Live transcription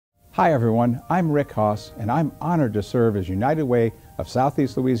Hi everyone, I'm Rick Haas and I'm honored to serve as United Way of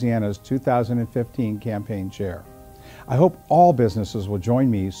Southeast Louisiana's 2015 campaign chair. I hope all businesses will join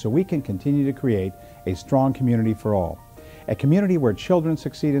me so we can continue to create a strong community for all. A community where children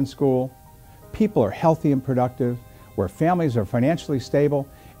succeed in school, people are healthy and productive, where families are financially stable,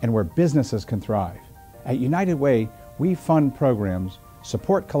 and where businesses can thrive. At United Way, we fund programs,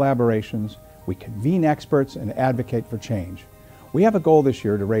 support collaborations, we convene experts and advocate for change. We have a goal this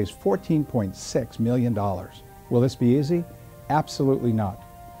year to raise $14.6 million. Will this be easy? Absolutely not.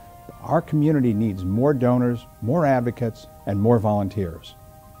 Our community needs more donors, more advocates, and more volunteers.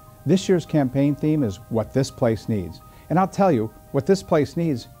 This year's campaign theme is What This Place Needs. And I'll tell you, what this place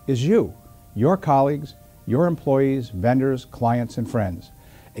needs is you, your colleagues, your employees, vendors, clients, and friends.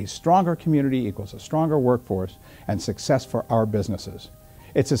 A stronger community equals a stronger workforce and success for our businesses.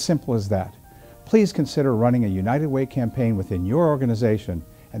 It's as simple as that. Please consider running a United Way campaign within your organization,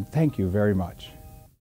 and thank you very much.